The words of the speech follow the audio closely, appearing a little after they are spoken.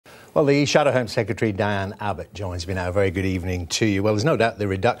Well, the Shadow Home Secretary Diane Abbott joins me now. A very good evening to you. Well, there's no doubt the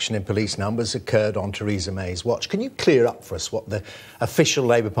reduction in police numbers occurred on Theresa May's watch. Can you clear up for us what the official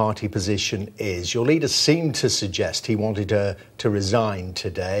Labour Party position is? Your leader seemed to suggest he wanted her to resign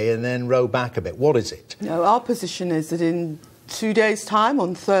today and then row back a bit. What is it? No, our position is that in 2 days' time,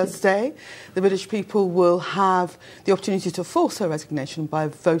 on Thursday, the British people will have the opportunity to force her resignation by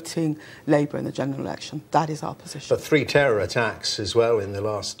voting Labour in the general election. That is our position. But 3 terror attacks as well in the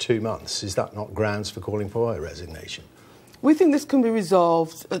last 2 months. Is that not grounds for calling for her resignation? We think this can be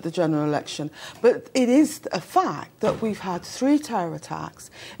resolved at the general election, but it is a fact that we've had 3 terror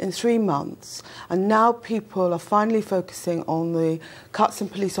attacks in 3 months, and now people are finally focusing on the cuts in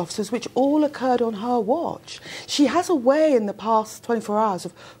police officers, which all occurred on her watch. She has a way in the past 24 hours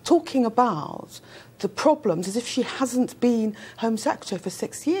of talking about the problems as if she hasn't been Home Secretary for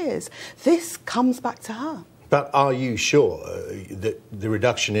 6 years. This comes back to her. But are you sure that the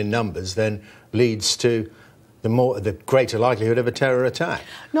reduction in numbers then leads to the greater likelihood of a terror attack?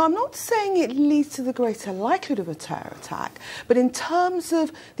 No, I'm not saying it leads to the greater likelihood of a terror attack, but in terms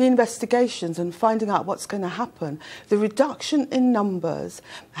of the investigations and finding out what's going to happen, the reduction in numbers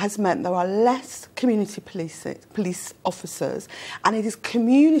has meant there are less community police officers, and it is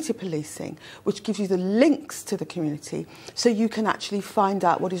community policing which gives you the links to the community so you can actually find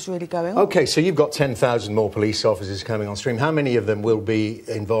out what is really going on. OK, so you've got 10,000 more police officers coming on stream. How many of them will be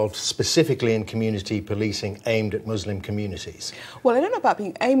involved specifically in community policing aimed at Muslim communities? Well, I don't know about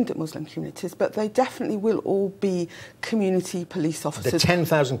being aimed at Muslim communities, but they definitely will all be community police officers. The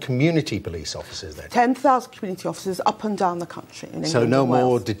 10,000 community police officers, then? 10,000 community officers up and down the country. In England so no and Wales.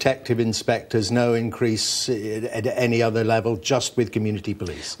 more detective inspectors, no increase at any other level, just with community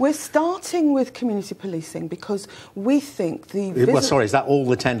police? We're starting with community policing because we think the... Well, sorry, is that all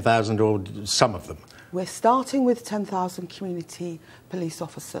the 10,000 or some of them? We're starting with 10,000 community police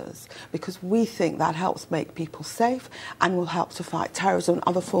officers because we think that helps make people safe and will help to fight terrorism and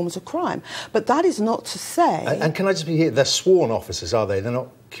other forms of crime. But that is not to say... And can I just be here, they're sworn officers, are they? They're not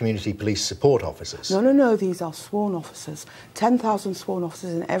community police support officers? No, these are sworn officers. 10,000 sworn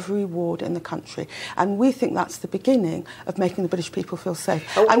officers in every ward in the country. And we think that's the beginning of making the British people feel safe.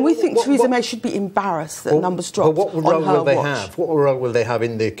 And we think Theresa May should be embarrassed that numbers dropped on her watch. What role will they have? What role will they have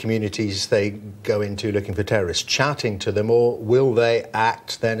in the communities they go into looking for terrorists? Chatting to them, or will they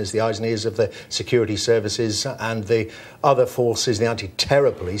act then as the eyes and ears of the security services and the other forces, the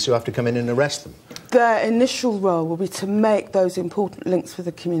anti-terror police, who have to come in and arrest them? Their initial role will be to make those important links with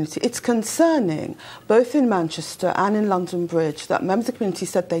the community. It's concerning, both in Manchester and in London Bridge, that members of the community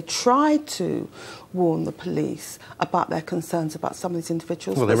said they tried to warn the police about their concerns about some of these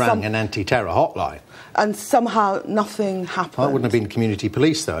individuals. Well, they rang an anti-terror hotline. And somehow nothing happened. Well, it wouldn't have been community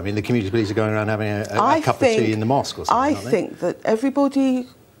police, though. I mean, the community police are going around having a cup of tea in the mosque or something, I aren't they? think that everybody...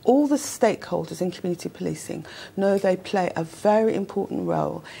 all the stakeholders in community policing know they play a very important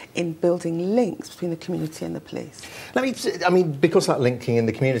role in building links between the community and the police. Because that linking in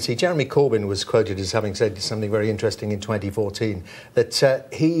the community, Jeremy Corbyn was quoted as having said something very interesting in 2014, that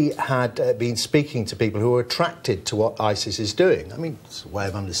he had been speaking to people who were attracted to what ISIS is doing. I mean, it's a way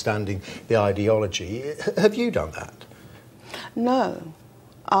of understanding the ideology. Have you done that? No.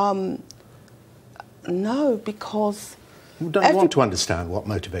 No, because... You don't want to understand what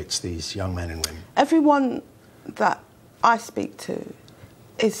motivates these young men and women. Everyone that I speak to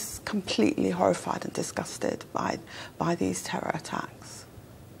is completely horrified and disgusted by these terror attacks.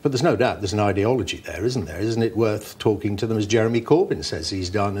 But there's no doubt there's an ideology there, isn't there? Isn't it worth talking to them, as Jeremy Corbyn says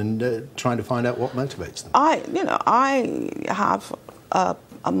he's done, and trying to find out what motivates them? I have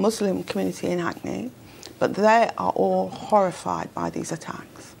a Muslim community in Hackney, but they are all horrified by these attacks.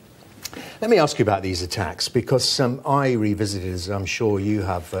 Let me ask you about these attacks, because I revisited, as I'm sure you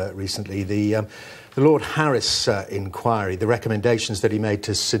have recently, the Lord Harris inquiry, the recommendations that he made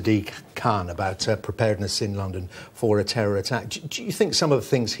to Sadiq Khan about preparedness in London for a terror attack. Do you think some of the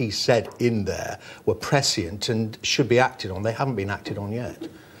things he said in there were prescient and should be acted on? They haven't been acted on yet.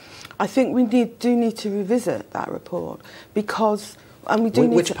 I think we do need to revisit that report, because... and we do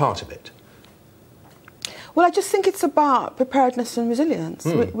need Which part of it? Well, I just think it's about preparedness and resilience.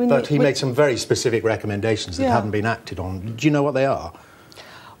 But he made some very specific recommendations that haven't been acted on. Do you know what they are?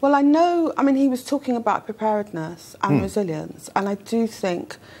 Well, I know, he was talking about preparedness and resilience, and I do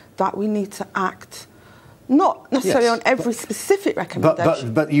think that we need to act, not necessarily on every specific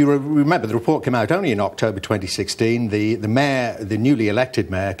recommendation. But you remember the report came out only in October 2016. The newly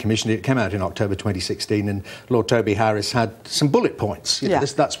elected mayor commissioned it. It came out in October 2016, and Lord Toby Harris had some bullet points.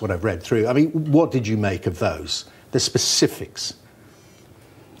 That's what I've read through. What did you make of those? The specifics?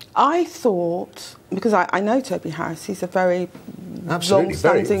 I thought, because I know Toby Harris, he's a very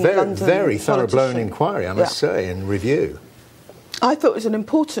long-standing London very thorough-blown politician. inquiry, I must say, and review. I thought it was an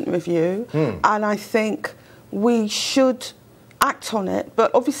important review, and I think we should act on it, but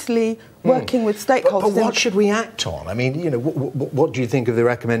obviously working with stakeholders. But what should we act on? I mean, you know, what do you think of the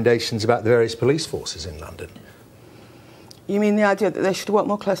recommendations about the various police forces in London? You mean the idea that they should work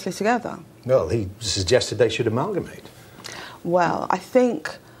more closely together? Well, he suggested they should amalgamate. Well, I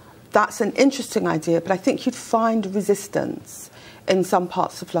think that's an interesting idea, but I think you'd find resistance in some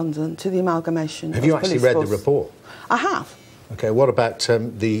parts of London to the amalgamation. Have you actually read the report? I have. Okay, what about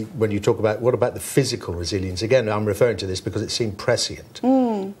when you talk about, what about the physical resilience? Again, I'm referring to this because it seemed prescient.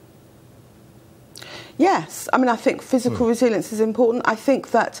 Yes, I mean, I think physical resilience is important. I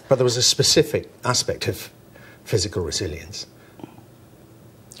think that... But there was a specific aspect of physical resilience.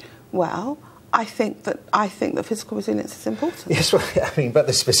 Well, I think that physical resilience is important. Yes, well, I mean, but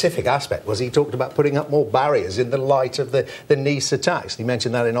the specific aspect was he talked about putting up more barriers in the light of the Nice attacks. He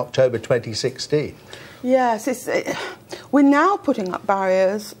mentioned that in October 2016. Yes, we're now putting up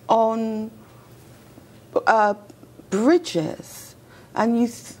barriers on bridges, and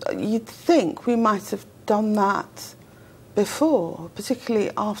you'd think we might have done that before, particularly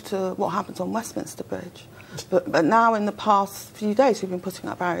after what happened on Westminster Bridge. But now, in the past few days, we've been putting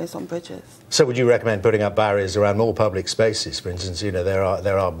up barriers on bridges. So would you recommend putting up barriers around more public spaces? For instance, you know, there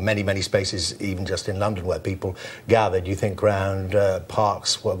are many spaces, even just in London, where people gather. Do you think around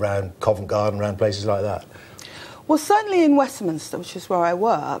parks, around Covent Garden, around places like that? Well, certainly in Westminster, which is where I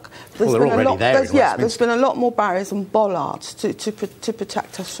work, there's been a lot more barriers and bollards to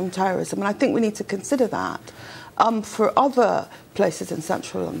protect us from terrorism, and I think we need to consider that for other places in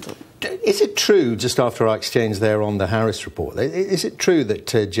central London. Is it true, just after our exchange there on the Harris report, is it true that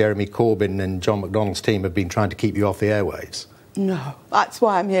Jeremy Corbyn and John McDonnell's team have been trying to keep you off the airwaves? No, that's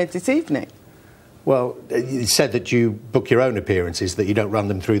why I'm here this evening. Well, you said that you book your own appearances, that you don't run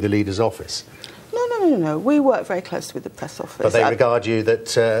them through the leader's office. No. We work very closely with the press office. But they regard you, that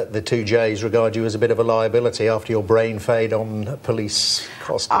the two Js regard you as a bit of a liability after your brain fade on police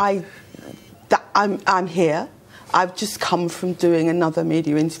costume. I'm here. I've just come from doing another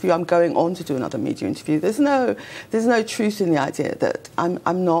media interview. I'm going on to do another media interview. There's no truth in the idea that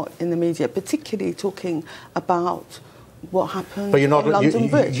I'm not in the media, particularly talking about what happened on London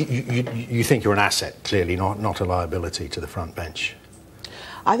Bridge. You think you're an asset, clearly, not a liability to the front bench.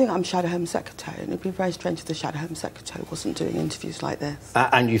 I think I'm Shadow Home Secretary, and it'd be very strange if the Shadow Home Secretary wasn't doing interviews like this.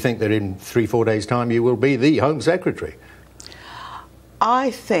 And you think that in 3-4 days' time you will be the Home Secretary?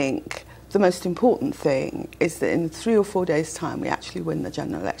 I think the most important thing is that in 3 or 4 days' time we actually win the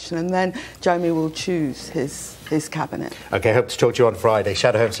general election, and then Jeremy will choose his cabinet. OK, hope to talk to you on Friday.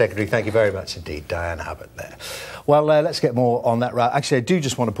 Shadow Home Secretary, thank you very much indeed, Diane Abbott there. Well, let's get more on that row. Actually, I do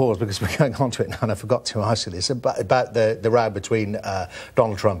just want to pause because we're going on to it now, and I forgot to ask you this, about the row between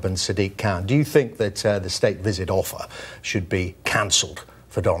Donald Trump and Sadiq Khan. Do you think that the state visit offer should be cancelled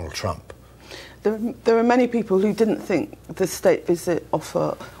for Donald Trump? There are many people who didn't think the state visit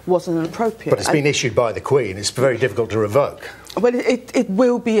offer wasn't appropriate. But it's been issued by the Queen. It's very difficult to revoke. Well, it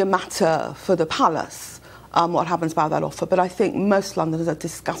will be a matter for the palace, what happens about that offer. But I think most Londoners are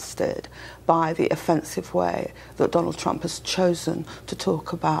disgusted by the offensive way that Donald Trump has chosen to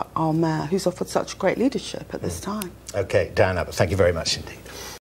talk about our mayor, who's offered such great leadership at this time. OK, Diane Abbott, thank you very much indeed.